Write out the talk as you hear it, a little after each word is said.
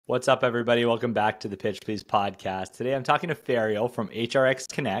What's up, everybody? Welcome back to the Pitch Please podcast. Today I'm talking to Farial from HRX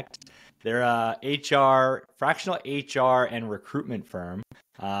Connect. They're a fractional HR and recruitment firm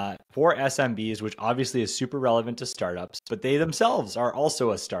for SMBs, which obviously is super relevant to startups, but they themselves are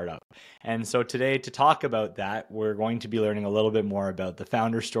also a startup. And so today, to talk about that, we're going to be learning a little bit more about the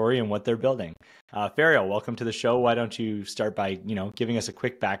founder story and what they're building. Farial, welcome to the show. Why don't you start by, giving us a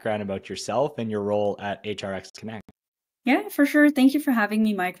quick background about yourself and your role at HRX Connect? Yeah, for sure. Thank you for having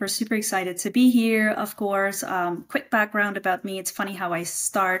me, Mike. We're super excited to be here. Of course, quick background about me. It's funny how I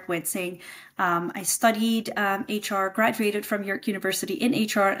start with saying I studied HR, graduated from York University in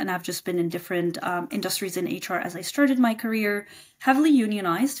HR, and I've just been in different industries in HR as I started my career. Heavily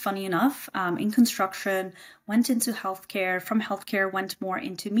unionized, funny enough, in construction, went into healthcare. From healthcare, went more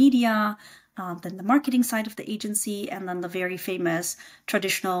into media. Then the marketing side of the agency, and then the very famous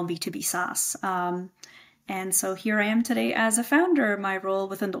traditional B2B SaaS. And so here I am today as a founder. My role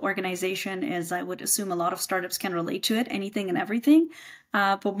within the organization is, I would assume a lot of startups can relate to it, anything and everything,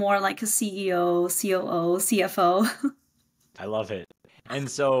 but more like a CEO, COO, CFO. I love it. And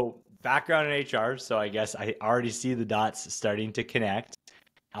so background in HR, so I guess I already see the dots starting to connect.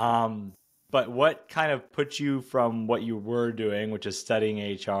 But what kind of put you from what you were doing, which is studying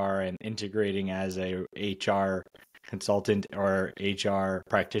HR and integrating as a HR consultant or HR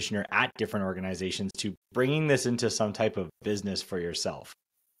practitioner at different organizations, to bringing this into some type of business for yourself?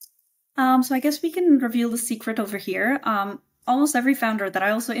 So I guess we can reveal the secret over here. Almost every founder that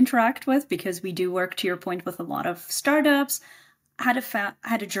I also interact with, because we do work, to your point, with a lot of startups, had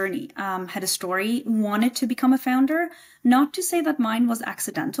a journey, had a story, wanted to become a founder. Not to say that mine was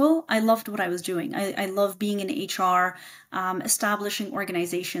accidental. I loved what I was doing. I love being in HR, establishing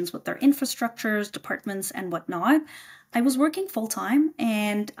organizations with their infrastructures, departments, and whatnot. I was working full time,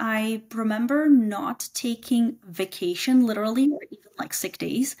 and I remember not taking vacation, literally, or even like sick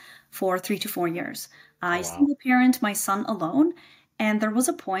days, for 3 to 4 years. I single parent my son alone. And there was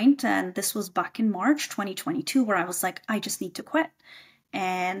a point, and this was back in March 2022, where I was like, I just need to quit.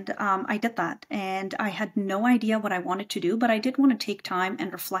 And I did that. And I had no idea what I wanted to do, but I did want to take time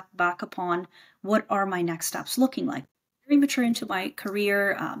and reflect back upon what are my next steps looking like. Very mature into my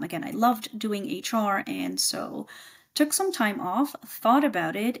career. Again, I loved doing HR. And so took some time off, thought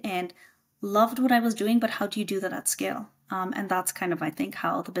about it, and loved what I was doing, but how do you do that at scale? And that's kind of, I think,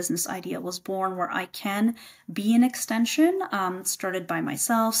 how the business idea was born, where I can be an extension, started by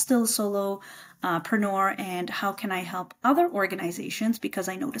myself, still solopreneur, and how can I help other organizations, because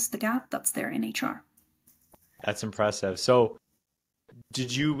I noticed the gap that's there in HR. That's impressive. So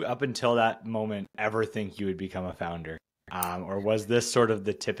did you, up until that moment, ever think you would become a founder? Or was this sort of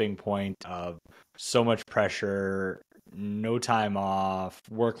the tipping point of so much pressure, no time off,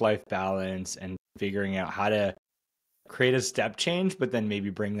 work-life balance, and figuring out how to create a step change, but then maybe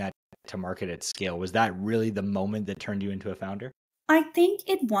bring that to market at scale? Was that really the moment that turned you into a founder? I think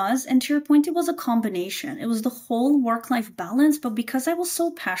it was, and to your point, it was a combination. It was the whole work-life balance, but because I was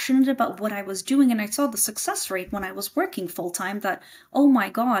so passionate about what I was doing and I saw the success rate when I was working full-time, that, oh my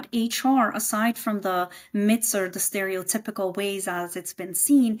God, HR, aside from the myths or the stereotypical ways as it's been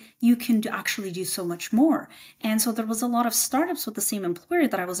seen, you can actually do so much more. And so there was a lot of startups with the same employer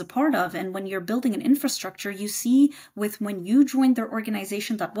that I was a part of. And when you're building an infrastructure, you see with when you joined their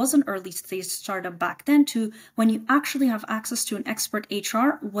organization that was an early stage startup back then, to when you actually have access to an expert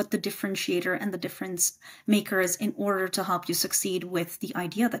HR, what the differentiator and the difference maker is in order to help you succeed with the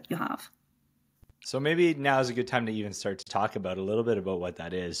idea that you have. So maybe now is a good time to even start to talk about a little bit about what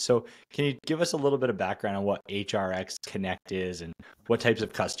that is. So can you give us a little bit of background on what HRX Connect is and what types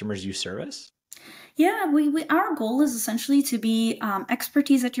of customers you service? Yeah, our goal is essentially to be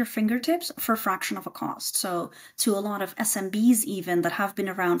expertise at your fingertips for a fraction of a cost. So to a lot of SMBs even that have been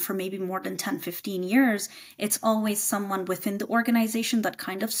around for maybe more than 10, 15 years, it's always someone within the organization that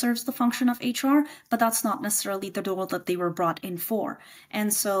kind of serves the function of HR, but that's not necessarily the role that they were brought in for.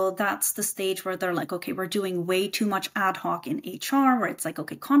 And so that's the stage where they're like, okay, we're doing way too much ad hoc in HR, where it's like,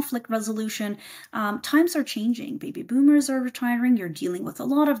 okay, conflict resolution. Times are changing. Baby boomers are retiring. You're dealing with a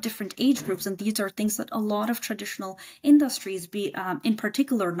lot of different age groups, and these are things that a lot of traditional industries, in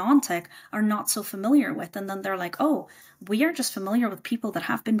particular non-tech, are not so familiar with. And then they're like, oh, we are just familiar with people that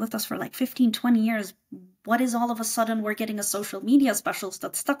have been with us for like 15, 20 years. What is all of a sudden we're getting a social media specialist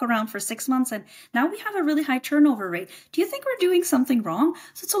that stuck around for 6 months and now we have a really high turnover rate? Do you think we're doing something wrong?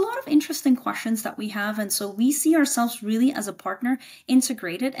 So it's a lot of interesting questions that we have. And so we see ourselves really as a partner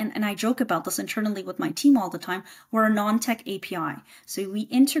integrated. And I joke about this internally with my team all the time. We're a non-tech API. So we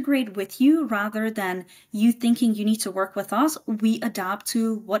integrate with you rather than you thinking you need to work with us. We adapt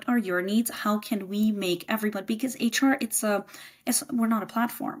to what are your needs? How can we make everyone, because HR, it's we're not a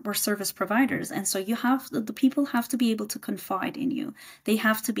platform, we're service providers. And so the people have to be able to confide in you. They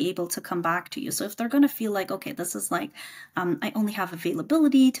have to be able to come back to you. So if they're going to feel like, okay, this is like, I only have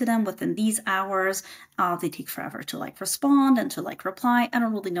availability to them within these hours, they take forever to like respond and to like reply, I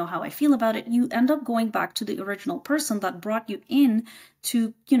don't really know how I feel about it. You end up going back to the original person that brought you in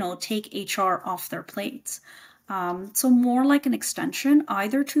to, take HR off their plates. So more like an extension,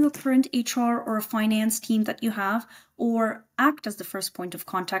 either to a current HR or a finance team that you have, or act as the first point of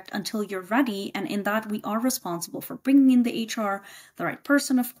contact until you're ready. And in that, we are responsible for bringing in the HR, the right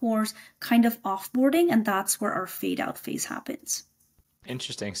person, of course, kind of offboarding. And that's where our fade out phase happens.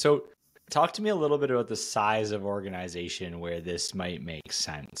 Interesting. So talk to me a little bit about the size of organization where this might make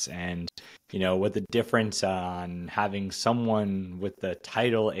sense, and what the difference on having someone with the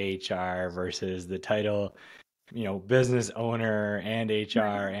title HR versus the title business owner and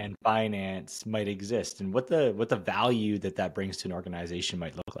HR and finance might exist, and what the value that brings to an organization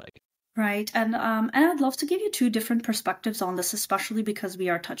might look like. Right. And I'd love to give you two different perspectives on this, especially because we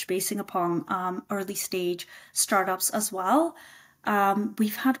are touch basing upon early stage startups as well.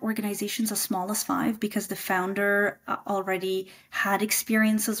 We've had organizations as small as 5 because the founder already had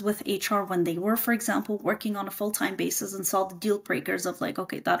experiences with HR when they were, for example, working on a full-time basis and saw the deal breakers of like,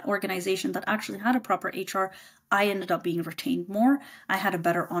 okay, that organization that actually had a proper HR, I ended up being retained more. I had a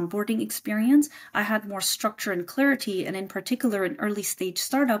better onboarding experience. I had more structure and clarity. And in particular, in early stage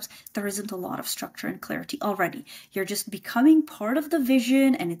startups, there isn't a lot of structure and clarity already. You're just becoming part of the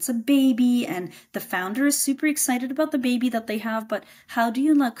vision, and it's a baby, and the founder is super excited about the baby that they have. But how do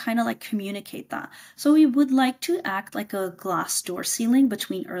you kind of communicate that? So we would like to act like a glass door ceiling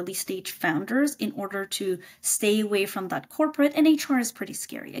between early stage founders in order to stay away from that corporate. And HR is pretty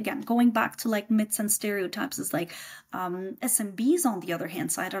scary. Again, going back to myths and stereotypes is SMBs on the other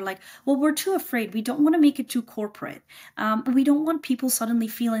hand side are like, well, we're too afraid. We don't want to make it too corporate. We don't want people suddenly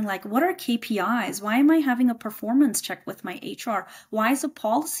feeling like, what are KPIs? Why am I having a performance check with my HR? Why is a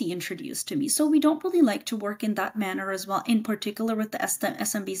policy introduced to me? So we don't really like to work in that manner as well, in particular with the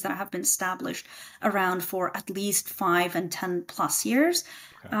SMBs that have been established around for at least 5 and 10 plus years.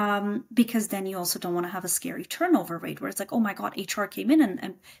 Because then you also don't want to have a scary turnover rate where it's like, oh my God, HR came in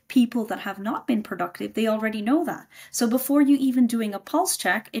and people that have not been productive, they already know that. So before you even doing a pulse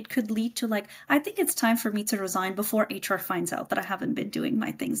check, it could lead to I think it's time for me to resign before HR finds out that I haven't been doing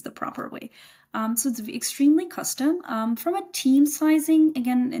my things the proper way. So it's extremely custom. From a team sizing,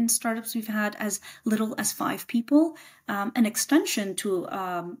 again, in startups, we've had as little as 5 people, an extension to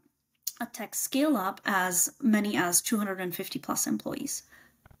a tech scale up as many as 250 plus employees.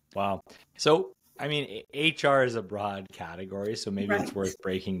 Wow. So, I mean, HR is a broad category, so maybe it's worth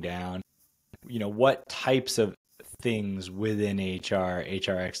breaking down, what types of things within HR,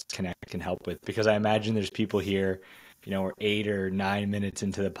 HRX Connect can help with, because I imagine there's people here, we're 8 or 9 minutes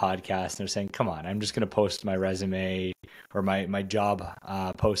into the podcast and they're saying, come on, I'm just going to post my resume or my job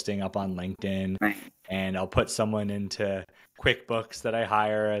posting up on LinkedIn, and I'll put someone into QuickBooks that I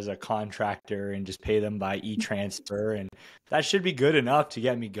hire as a contractor and just pay them by e-transfer. And that should be good enough to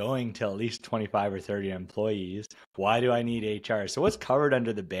get me going to at least 25 or 30 employees. Why do I need HR? So what's covered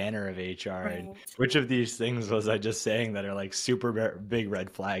under the banner of HR? And which of these things was I just saying that are super big red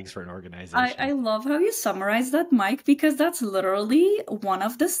flags for an organization? I love how you summarize that, Mike, because that's literally one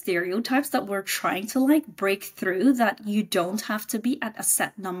of the stereotypes that we're trying to break through, that you don't have to be at a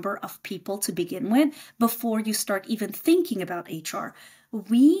set number of people to begin with before you start even thinking about HR.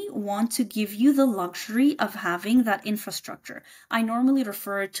 We want to give you the luxury of having that infrastructure. I normally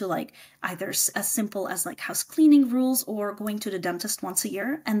refer to either as simple as house cleaning rules or going to the dentist once a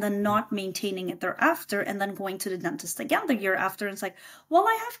year and then not maintaining it thereafter and then going to the dentist again the year after. And it's well,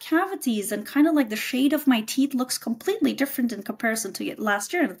 I have cavities and kind of the shade of my teeth looks completely different in comparison to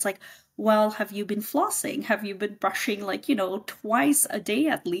last year. And it's well, have you been flossing? Have you been brushing twice a day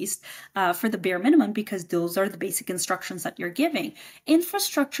at least for the bare minimum? Because those are the basic instructions that you're giving.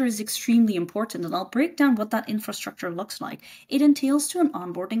 Infrastructure is extremely important, and I'll break down what that infrastructure looks like. It entails to an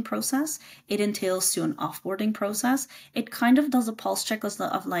onboarding process. It entails to an offboarding process. It kind of does a pulse check of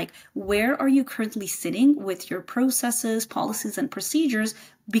where are you currently sitting with your processes, policies, and procedures,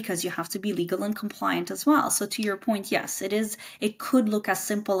 because you have to be legal and compliant as well. So to your point, yes, it could look as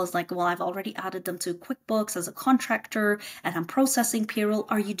simple as well, I've already added them to QuickBooks as a contractor and I'm processing payroll.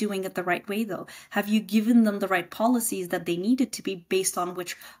 Are you doing it the right way though? Have you given them the right policies that they needed to be based on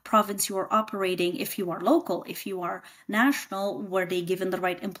which province you are operating? If you are local, if you are national, were they given the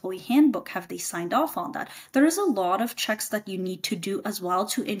right employee handbook? Have they signed off on that? There is a lot of checks that you need to do as well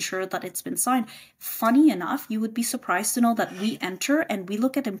to ensure that it's been signed. Funny enough, you would be surprised to know that we enter and we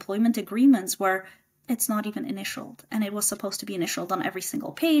look at employment agreements where it's not even initialed, and it was supposed to be initialed on every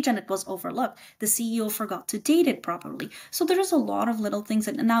single page, and it was overlooked. The CEO forgot to date it properly. So there's a lot of little things.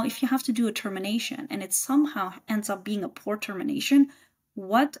 And now if you have to do a termination and it somehow ends up being a poor termination,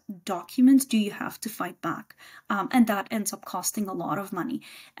 what documents do you have to fight back? And that ends up costing a lot of money.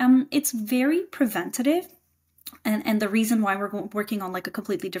 It's very preventative. And the reason why we're working on like a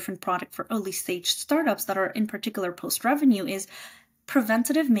completely different product for early stage startups that are in particular post-revenue is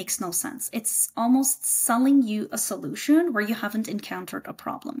preventative makes no sense. It's almost selling you a solution where you haven't encountered a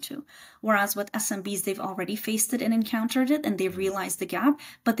problem to. Whereas with SMBs, they've already faced it and encountered it, and they've realized the gap,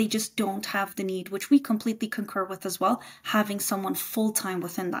 but they just don't have the need, which we completely concur with as well, having someone full-time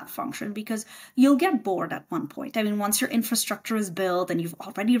within that function, because you'll get bored at one point. I mean, once your infrastructure is built and you've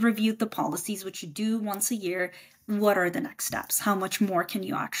already reviewed the policies, which you do once a year, what are the next steps? How much more can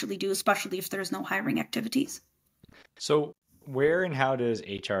you actually do, especially if there's no hiring activities? So where and how does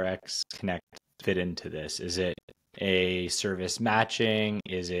HRX Connect fit into this? Is it a service matching?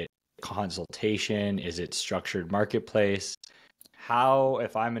 Is it consultation? Is it structured marketplace? How,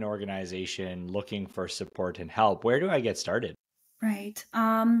 if I'm an organization looking for support and help, where do I get started? Right.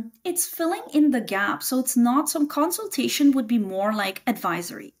 It's filling in the gap. So it's not, some consultation would be more like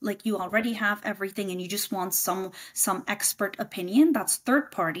advisory. Like you already have everything and you just want some expert opinion. That's third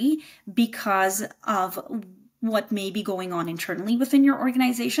party because of what may be going on internally within your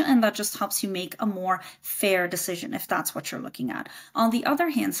organization, and that just helps you make a more fair decision if that's what you're looking at. On the other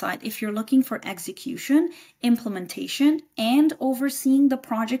hand side, if you're looking for execution, implementation, and overseeing the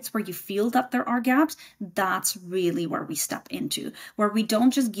projects where you feel that there are gaps, that's really where we step into, where we don't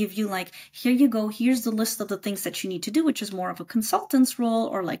just give you like, here you go, here's the list of the things that you need to do, which is more of a consultant's role,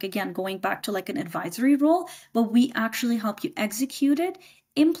 or like, again, going back to like an advisory role, but we actually help you execute it,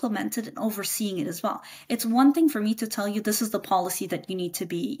 implement it, and overseeing it as well. It's one thing for me to tell you this is the policy that you need to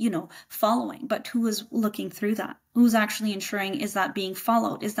be, following, but who is looking through that? Who's actually ensuring, is that being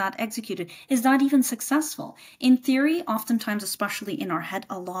followed? Is that executed? Is that even successful? In theory, oftentimes, especially in our head,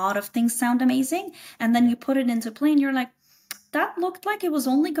 a lot of things sound amazing, and then you put it into play and you're like, that looked like it was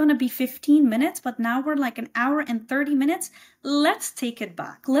only going to be 15 minutes, but now we're like an hour and 30 minutes. Let's take it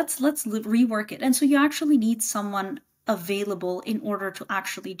back. Let's rework it. And so you actually need someone available in order to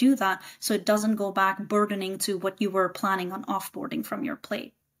actually do that, so it doesn't go back burdening to what you were planning on offboarding from your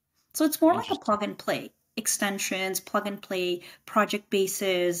plate. So it's more like a plug and play, extensions, plug and play, project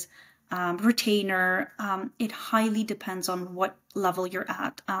bases, retainer. It highly depends on what level you're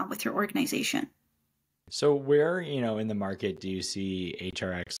at with your organization. So where, in the market do you see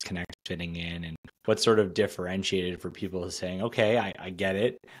HRX Connect fitting in, and what's sort of differentiated for people saying, okay, I get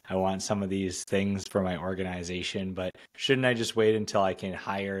it. I want some of these things for my organization, but shouldn't I just wait until I can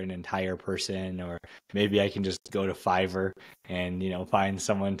hire an entire person, or maybe I can just go to Fiverr and, find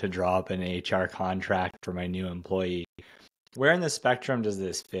someone to draw up an HR contract for my new employee? Where in the spectrum does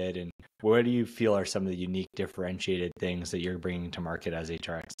this fit, and where do you feel are some of the unique differentiated things that you're bringing to market as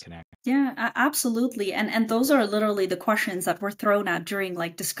HRX Connect? Yeah, absolutely. And those are literally the questions that we're thrown at during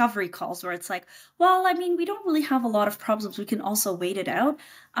like discovery calls, where it's like, well, I mean, we don't really have a lot of problems. We can also wait it out.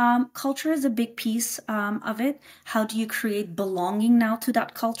 Culture is a big piece of it. How do you create belonging now to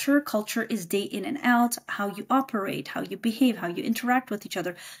that culture? Culture is day in and out, how you operate, how you behave, how you interact with each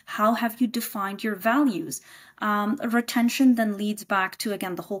other. How have you defined your values? Retention then leads back to,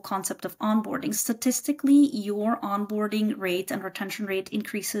 again, the whole concept of onboarding. Statistically, your onboarding rate and retention rate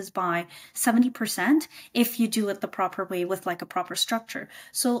increases by 70% if you do it the proper way with like a proper structure.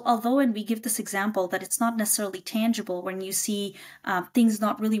 So although, and we give this example that it's not necessarily tangible when you see things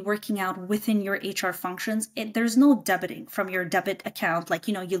not really working out within your HR functions, there's no debiting from your debit account. Like,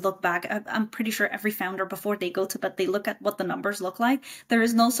 you look back, I'm pretty sure every founder before they go to bed, they look at what the numbers look like. There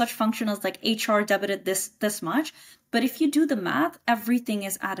is no such function as like HR debited this much. But if you do the math, everything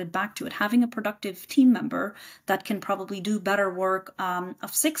is added back to it. Having a productive team member that can probably do better work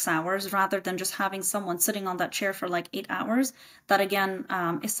of 6 hours rather than just having someone sitting on that chair for like 8 hours, that again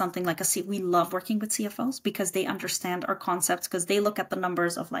is something like we love working with CFOs because they understand our concepts, because they look at the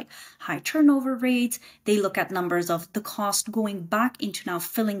numbers of like high turnover rates. They look at numbers of the cost going back into now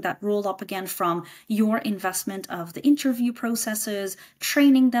filling that role up again from your investment of the interview processes,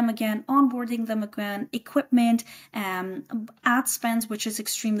 training them again, onboarding them again, equipment, ad spends, which is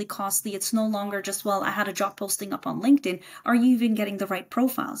extremely costly. It's no longer just, well, I had a job posting up on LinkedIn. Are you even getting the right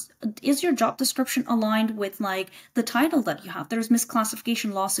profiles? Is your job description aligned with like the title that you have? There's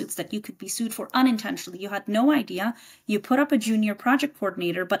misclassification lawsuits that you could be sued for unintentionally. You had no idea. You put up a junior project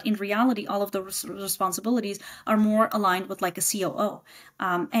coordinator, but in reality, all of the responsibilities are more aligned with like a COO.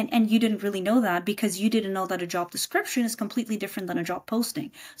 And you didn't really know that because you didn't know that a job description is completely different than a job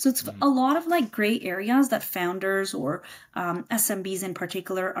posting. So it's a lot of like gray areas that founders or SMBs in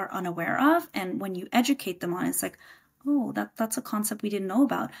particular are unaware of. And when you educate them on it, it's like, oh, that's a concept we didn't know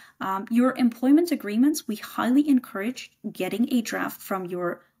about. Your employment agreements, we highly encourage getting a draft from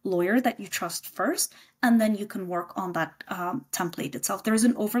your lawyer that you trust first, and then you can work on that template itself. There's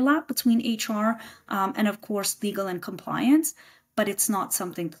an overlap between HR and, of course, legal and compliance, but it's not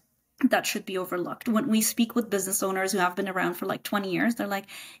something that should be overlooked. When we speak with business owners who have been around for like 20 years, they're like,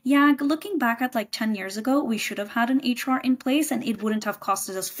 yeah, looking back at like 10 years ago, we should have had an HR in place and it wouldn't have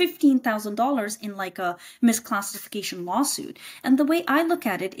costed us $15,000 in like a misclassification lawsuit. And the way I look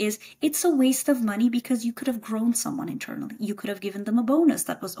at it is it's a waste of money because you could have grown someone internally. You could have given them a bonus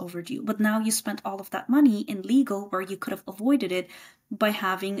that was overdue, but now you spent all of that money in legal where you could have avoided it by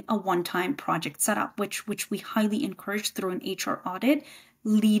having a one-time project set up, which we highly encourage through an HR audit,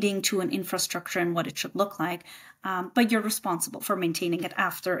 leading to an infrastructure and what it should look like. But you're responsible for maintaining it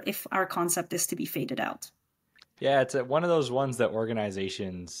after if our concept is to be faded out. Yeah, it's one of those ones that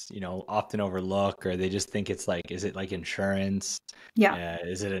organizations, often overlook, or they just think it's like, is it like insurance? Yeah.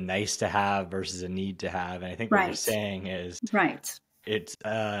 Is it a nice to have versus a need to have? And I think what you're Right. saying is Right. it's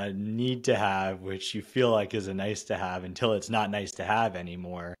a need to have, which you feel like is a nice to have until it's not nice to have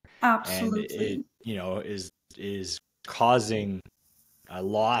anymore. And it, Absolutely. is causing a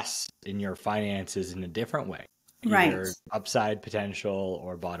loss in your finances in a different way, Right. either upside potential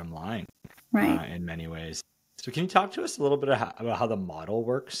or bottom line Right. in many ways. So can you talk to us a little bit about how the model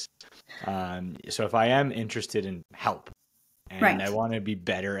works? So if I am interested in help and I Right. want to be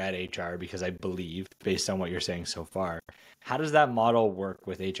better at HR because I believe, based on what you're saying so far, how does that model work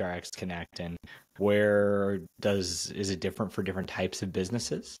with HRX Connect, and is it different for different types of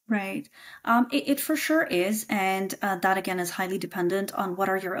businesses? Right. It for sure is. And that again is highly dependent on what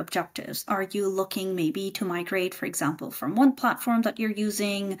are your objectives. Are you looking maybe to migrate, for example, from one platform that you're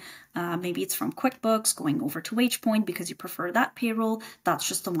using? Maybe it's from QuickBooks going over to WagePoint because you prefer that payroll. That's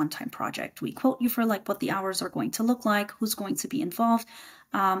just a one-time project. We quote you for like what the hours are going to look like, who's going to be involved.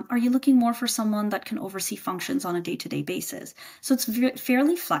 Are you looking more for someone that can oversee functions on a day-to-day basis? So it's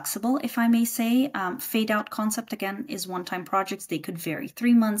fairly flexible, if I may say. Fade out concept, again, is one-time projects. They could vary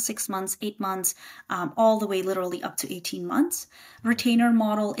 3 months, 6 months, 8 months, all the way literally up to 18 months. Retainer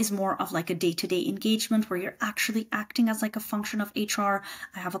model is more of like a day-to-day engagement where you're actually acting as like a function of HR.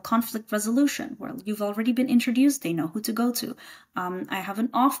 I have a conflict resolution where you've already been introduced. They know who to go to. I have an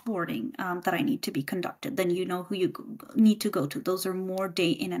offboarding that I need to be conducted. Then you know who you need to go to. Those are more day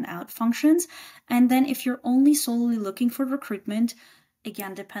in and out functions. And then if you're only solely looking for recruitment,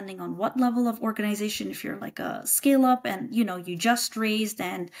 again, depending on what level of organization, if you're like a scale up and you just raised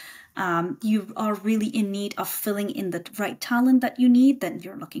and you are really in need of filling in the right talent that you need, then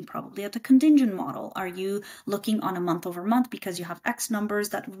you're looking probably at a contingent model. Are you looking on a month over month because you have X numbers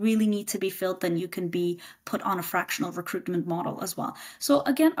that really need to be filled? Then you can be put on a fractional recruitment model as well. So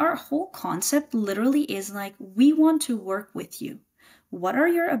again, our whole concept literally is like, we want to work with you. What are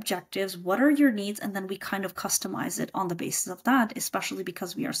your objectives? What are your needs? And then we kind of customize it on the basis of that, especially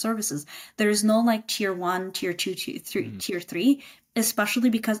because we are services. There's no like tier 1, tier 2, tier 3, especially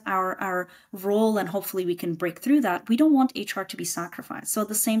because our role, and hopefully we can break through that, we don't want HR to be sacrificed. So at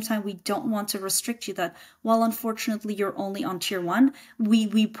the same time, we don't want to restrict you that, well, unfortunately, you're only on tier 1.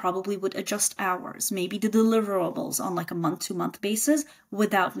 We probably would adjust hours, maybe the deliverables on like a month-to-month basis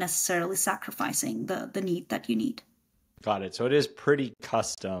without necessarily sacrificing the need that you need. Got it. So it is pretty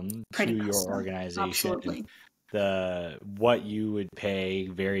custom Pretty to your custom. organization. Absolutely. What you would pay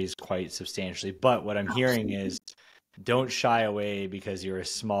varies quite substantially. But what I'm hearing is don't shy away because you're a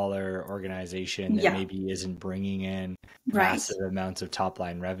smaller organization that Yeah. maybe isn't bringing in Right. massive amounts of top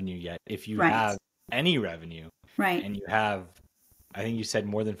line revenue yet. If you Right. have any revenue Right. and you have, I think you said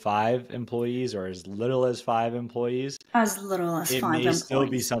more than 5 employees or as little as 5 employees, As little as it 5 may still be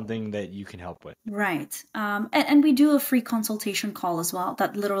employees. something that you can help with. Right. And we do a free consultation call as well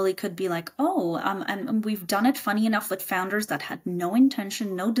that literally could be like, oh, and we've done it funny enough with founders that had no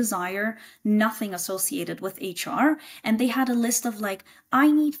intention, no desire, nothing associated with HR. And they had a list of like,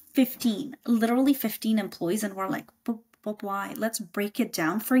 I need 15, literally 15 employees. And we're like, but why? Let's break it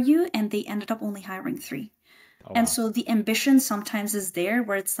down for you. And they ended up only hiring 3. Oh, And wow. so the ambition sometimes is there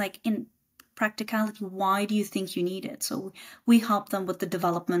where it's like in practicality, why do you think you need it? So we help them with the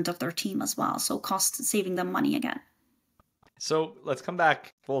development of their team as well. So cost saving them money again. So let's come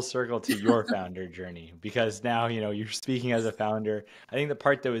back full circle to your founder journey, because now, you're speaking as a founder. I think the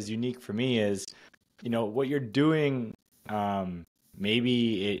part that was unique for me is, what you're doing,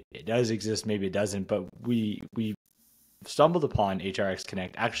 maybe it does exist, maybe it doesn't, but we stumbled upon HRX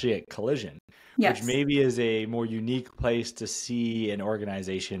Connect actually at Collision, Yes. which maybe is a more unique place to see an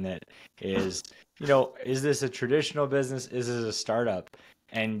organization that is, is this a traditional business? Is this a startup?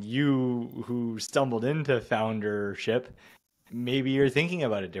 And you who stumbled into foundership, maybe you're thinking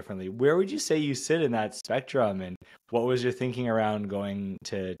about it differently. Where would you say you sit in that spectrum? And what was your thinking around going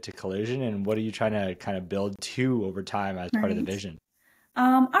to Collision? And what are you trying to kind of build to over time as part of the Right. vision?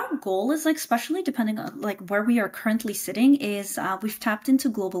 Our goal is, like, especially depending on like where we are currently sitting, is we've tapped into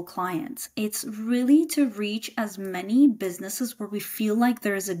global clients. It's really to reach as many businesses where we feel like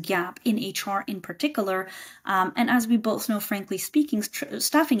there is a gap in HR in particular. And as we both know, frankly speaking,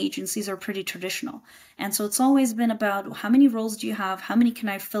 staffing agencies are pretty traditional. And so it's always been about how many roles do you have? How many can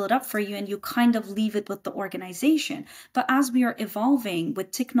I fill it up for you? And you kind of leave it with the organization. But as we are evolving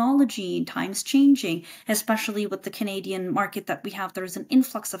with technology, times changing, especially with the Canadian market that we have, there's an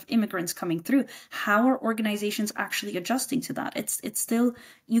influx of immigrants coming through. How are organizations actually adjusting to that? It's still,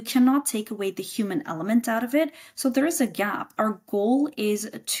 you cannot take away the human element out of it. So there is a gap. Our goal is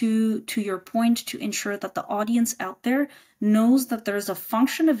to your point, to ensure that the audience out there knows that there's a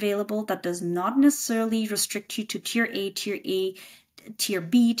function available that does not necessarily restrict you to tier A, tier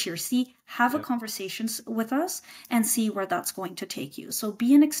B, tier C. Have a conversations with us and see where that's going to take you. So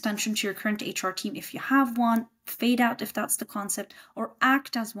be an extension to your current HR team if you have one, fade out if that's the concept, or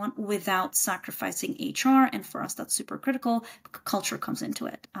act as one without sacrificing HR. And for us, that's super critical. Culture comes into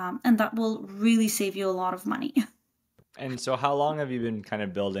it. And that will really save you a lot of money. And so how long have you been kind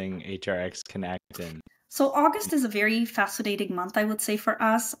of building HRX Connect? And So August is a very fascinating month, I would say, for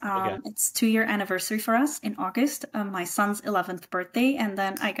us. It's 2-year anniversary for us in August, my son's 11th birthday, and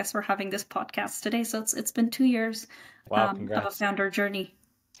then I guess we're having this podcast today. So it's been 2 years wow, of a congrats. founder journey.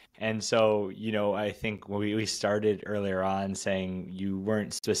 And so, I think when we started earlier on saying you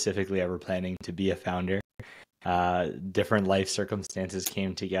weren't specifically ever planning to be a founder. Different life circumstances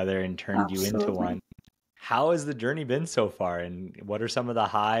came together and turned you into one. How has the journey been so far? And what are some of the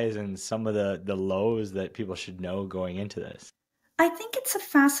highs and some of the lows that people should know going into this? I think it's a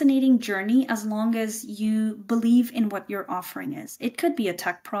fascinating journey as long as you believe in what your offering is. It could be a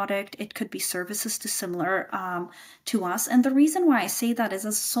tech product, it could be services to similar to us. And the reason why I say that is,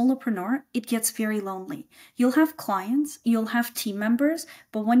 as a solopreneur, it gets very lonely. You'll have clients, you'll have team members,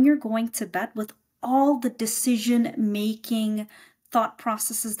 but when you're going to bed with all the decision making thought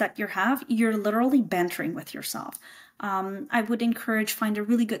processes that you have, you're literally bantering with yourself. I would encourage, find a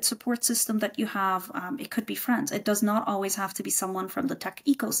really good support system that you have. It could be friends. It does not always have to be someone from the tech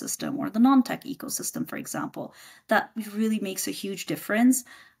ecosystem or the non-tech ecosystem, for example. That really makes a huge difference.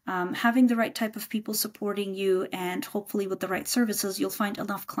 Having the right type of people supporting you, and hopefully with the right services, you'll find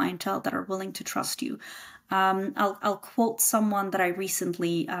enough clientele that are willing to trust you. I'll quote someone that I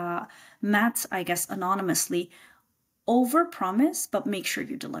recently met, I guess anonymously: over-promise, but make sure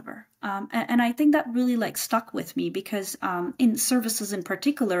you deliver. And I think that really stuck with me, because in services in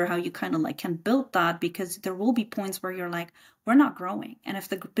particular, how you kind of can build that, because there will be points where you're like, we're not growing. And if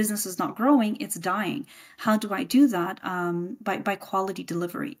the business is not growing, it's dying. How do I do that? By quality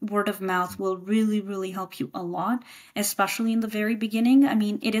delivery. Word of mouth will really, really help you a lot, especially in the very beginning. I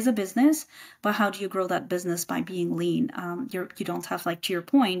mean, it is a business, but how do you grow that business? By being lean. You don't have, to your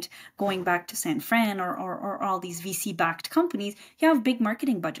point, going back to San Fran or all these VC-backed companies, you have big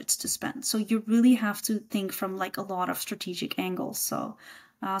marketing budgets to spend. So you really have to think from a lot of strategic angles. So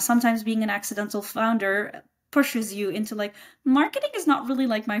sometimes being an accidental founder pushes you into marketing is not really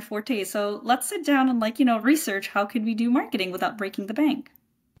my forte. So let's sit down and research how can we do marketing without breaking the bank.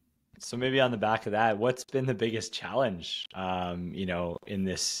 So maybe on the back of that, what's been the biggest challenge, in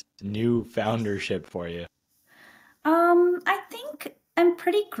this new foundership for you? I think I'm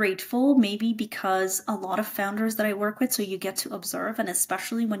pretty grateful, maybe because a lot of founders that I work with, so you get to observe, and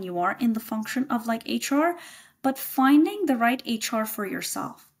especially when you are in the function of HR, but finding the right HR for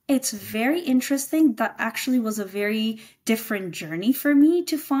yourself. It's very interesting. That actually was a very different journey for me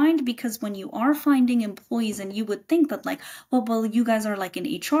to find, because when you are finding employees, and you would think that well, you guys are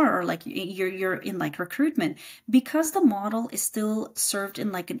in HR, or you're in recruitment, because the model is still served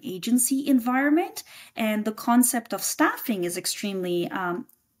in an agency environment, and the concept of staffing is extremely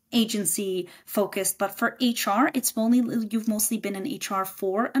agency focused. But for HR, you've mostly been in HR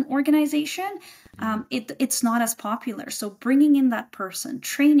for an organization. It's not as popular. So bringing in that person,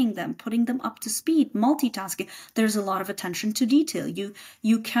 training them, putting them up to speed, multitasking, there's a lot of attention to detail.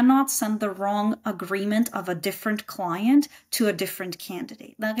 You cannot send the wrong agreement of a different client to a different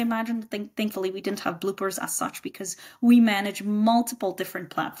candidate. Like imagine, thankfully we didn't have bloopers as such because we manage multiple different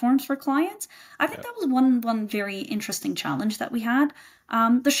platforms for clients. I think that was one very interesting challenge that we had.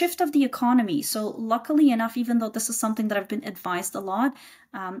 The shift of the economy. So luckily enough, even though this is something that I've been advised a lot,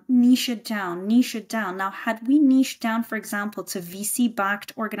 niche it down, niche it down. Now, had we niched down, for example, to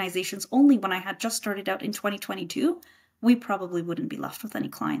VC-backed organizations only when I had just started out in 2022, we probably wouldn't be left with any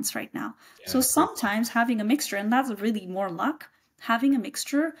clients right now. So sometimes having a mixture, and that's really more luck, having a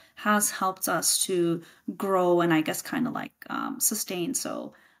mixture has helped us to grow and I guess kind of like sustain.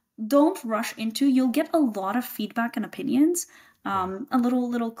 So don't rush into, you'll get a lot of feedback and opinions. A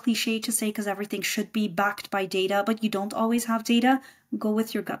little cliche to say because everything should be backed by data, but you don't always have data. Go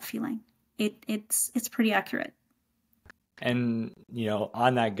with your gut feeling. It's pretty accurate. And,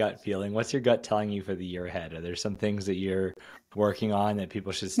 on that gut feeling, what's your gut telling you for the year ahead? Are there some things that you're working on that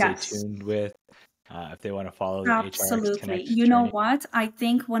people should stay tuned with if they want to follow the HRX Connect You know journey? what? I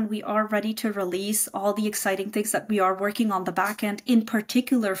think when we are ready to release all the exciting things that we are working on the back end, in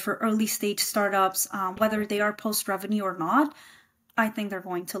particular for early stage startups, whether they are post revenue or not, I think they're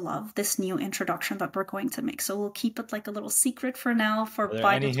going to love this new introduction that we're going to make. So we'll keep it like a little secret for now. For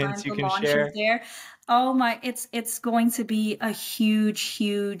by the time the launch is there, oh my, it's going to be a huge,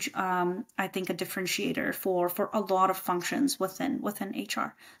 I think a differentiator for a lot of functions within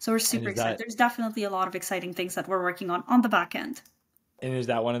HR. So we're super excited. There's definitely a lot of exciting things that we're working on the back end. And is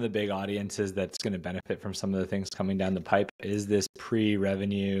that one of the big audiences that's going to benefit from some of the things coming down the pipe? Is this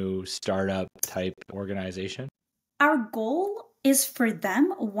pre-revenue startup type organization? Our goal is for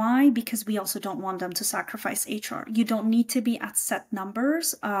them. Why? Because we also don't want them to sacrifice HR. You don't need to be at set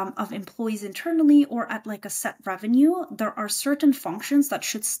numbers of employees internally or at like a set revenue. There are certain functions that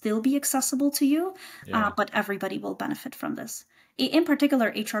should still be accessible to you, but everybody will benefit from this. In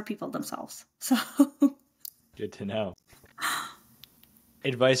particular, HR people themselves. So good to know.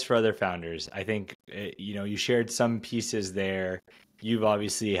 Advice for other founders. I think, you shared some pieces there. You've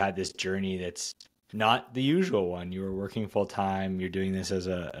obviously had this journey that's not the usual one. You were working full time. You're doing this as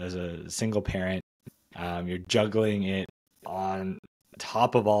a single parent. You're juggling it on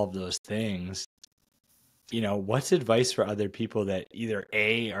top of all of those things. What's advice for other people that either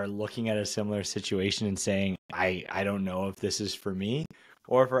A, are looking at a similar situation and saying, I don't know if this is for me,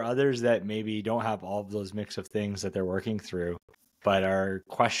 or for others that maybe don't have all of those mix of things that they're working through, but are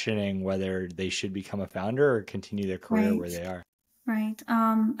questioning whether they should become a founder or continue their career where they are? Right.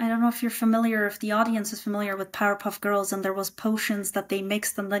 I don't know if you're familiar, if the audience is familiar with Powerpuff Girls, and there was potions that they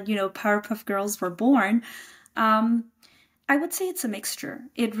mixed and then, Powerpuff Girls were born. I would say it's a mixture.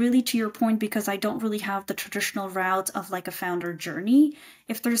 It really, to your point, because I don't really have the traditional route of like a founder journey.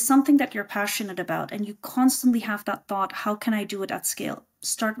 If there's something that you're passionate about and you constantly have that thought, how can I do it at scale?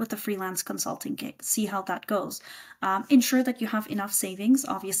 Start with a freelance consulting gig. See how that goes. Ensure that you have enough savings,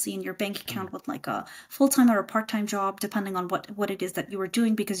 obviously, in your bank account with like a full-time or a part-time job, depending on what it is that you are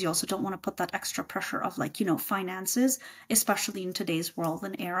doing, because you also don't want to put that extra pressure of like, finances, especially in today's world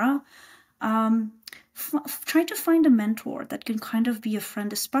and era. Try to find a mentor that can kind of be a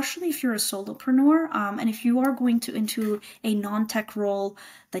friend, especially if you're a solopreneur. And if you are going into a non-tech role,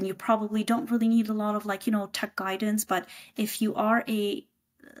 then you probably don't really need a lot of like, tech guidance. But if you are a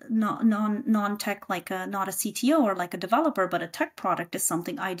non-tech, like not a CTO or like a developer, but a tech product is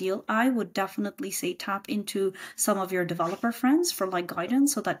something ideal, I would definitely say tap into some of your developer friends for like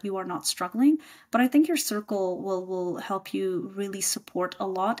guidance so that you are not struggling. But I think your circle will help you really support a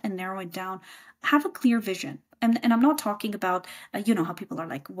lot and narrow it down. Have a clear vision. And I'm not talking about, how people are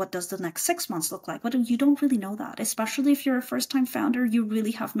like, what does the next 6 months look like? You don't really know that, especially if you're a first-time founder, you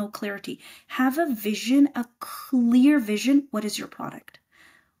really have no clarity. Have a vision, a clear vision. What is your product?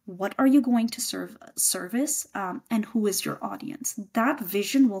 What are you going to service, and who is your audience? That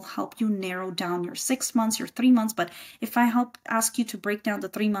vision will help you narrow down your 6 months, your 3 months. But if I ask you to break down the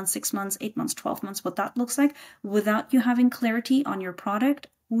 3 months, 6 months, 8 months, 12 months, what that looks like, without you having clarity on your product,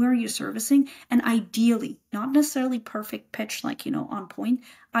 who are you servicing? And ideally, not necessarily perfect pitch, like, on point,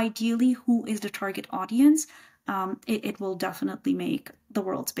 ideally, who is the target audience? It will definitely make the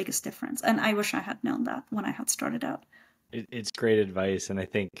world's biggest difference. And I wish I had known that when I had started out. It's great advice. And I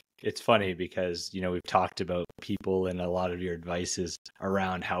think it's funny because, we've talked about people, and a lot of your advice is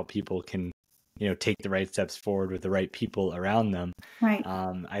around how people can, take the right steps forward with the right people around them. Right.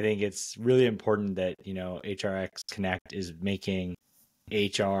 I think it's really important that, HRX Connect is making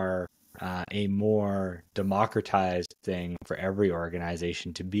HR a more democratized thing for every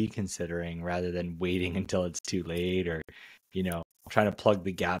organization to be considering rather than waiting until it's too late or, trying to plug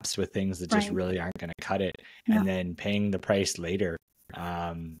the gaps with things that just Right. really aren't going to cut it Yeah. and then paying the price later,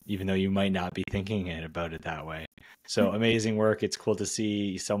 even though you might not be thinking about it that way. So amazing work. It's cool to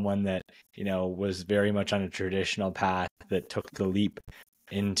see someone that, was very much on a traditional path that took the leap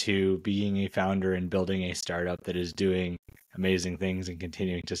into being a founder and building a startup that is doing amazing things and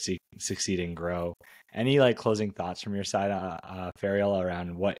continuing to succeed and grow. Any closing thoughts from your side, Farial,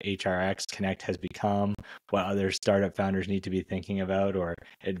 around what HRX Connect has become, what other startup founders need to be thinking about, or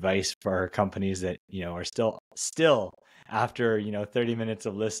advice for companies that are still after 30 minutes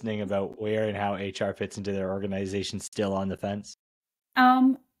of listening about where and how HR fits into their organization, still on the fence?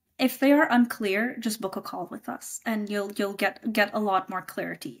 Um, if they are unclear, just book a call with us, and you'll get a lot more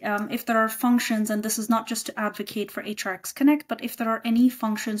clarity. If there are functions, and this is not just to advocate for HRX Connect, but if there are any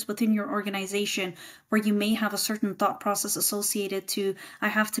functions within your organization where you may have a certain thought process associated to, I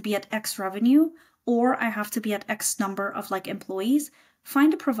have to be at X revenue, or I have to be at X number of employees,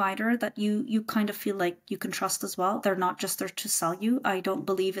 find a provider that you kind of feel like you can trust as well. They're not just there to sell you. I don't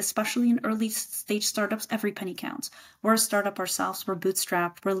believe, especially in early stage startups, every penny counts. We're a startup ourselves, we're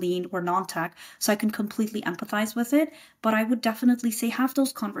bootstrapped, we're lean, we're non-tech, so I can completely empathize with it. But I would definitely say have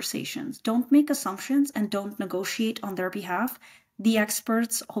those conversations. Don't make assumptions and don't negotiate on their behalf. The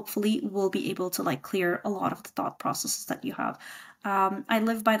experts hopefully will be able to clear a lot of the thought processes that you have. I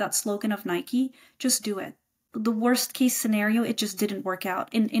live by that slogan of Nike, just do it. The worst case scenario, it just didn't work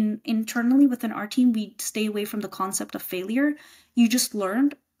out. Internally within our team, we stay away from the concept of failure. You just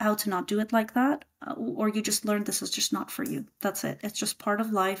learned how to not do it like that, or you just learned this is just not for you. That's it. It's just part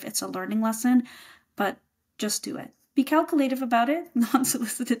of life. It's a learning lesson, but just do it. Be calculative about it,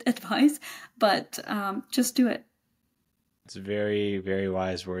 non-solicited advice, but just do it. It's very, very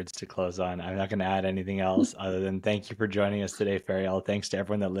wise words to close on. I'm not going to add anything else other than thank you for joining us today, Farial. Thanks to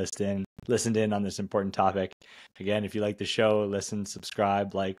everyone that listened in on this important topic. Again, if you like the show, listen,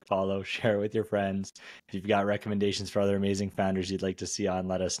 subscribe, follow, share it with your friends. If you've got recommendations for other amazing founders you'd like to see on,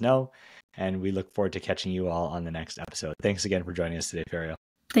 let us know. And we look forward to catching you all on the next episode. Thanks again for joining us today, Farial.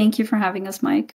 Thank you for having us, Mike.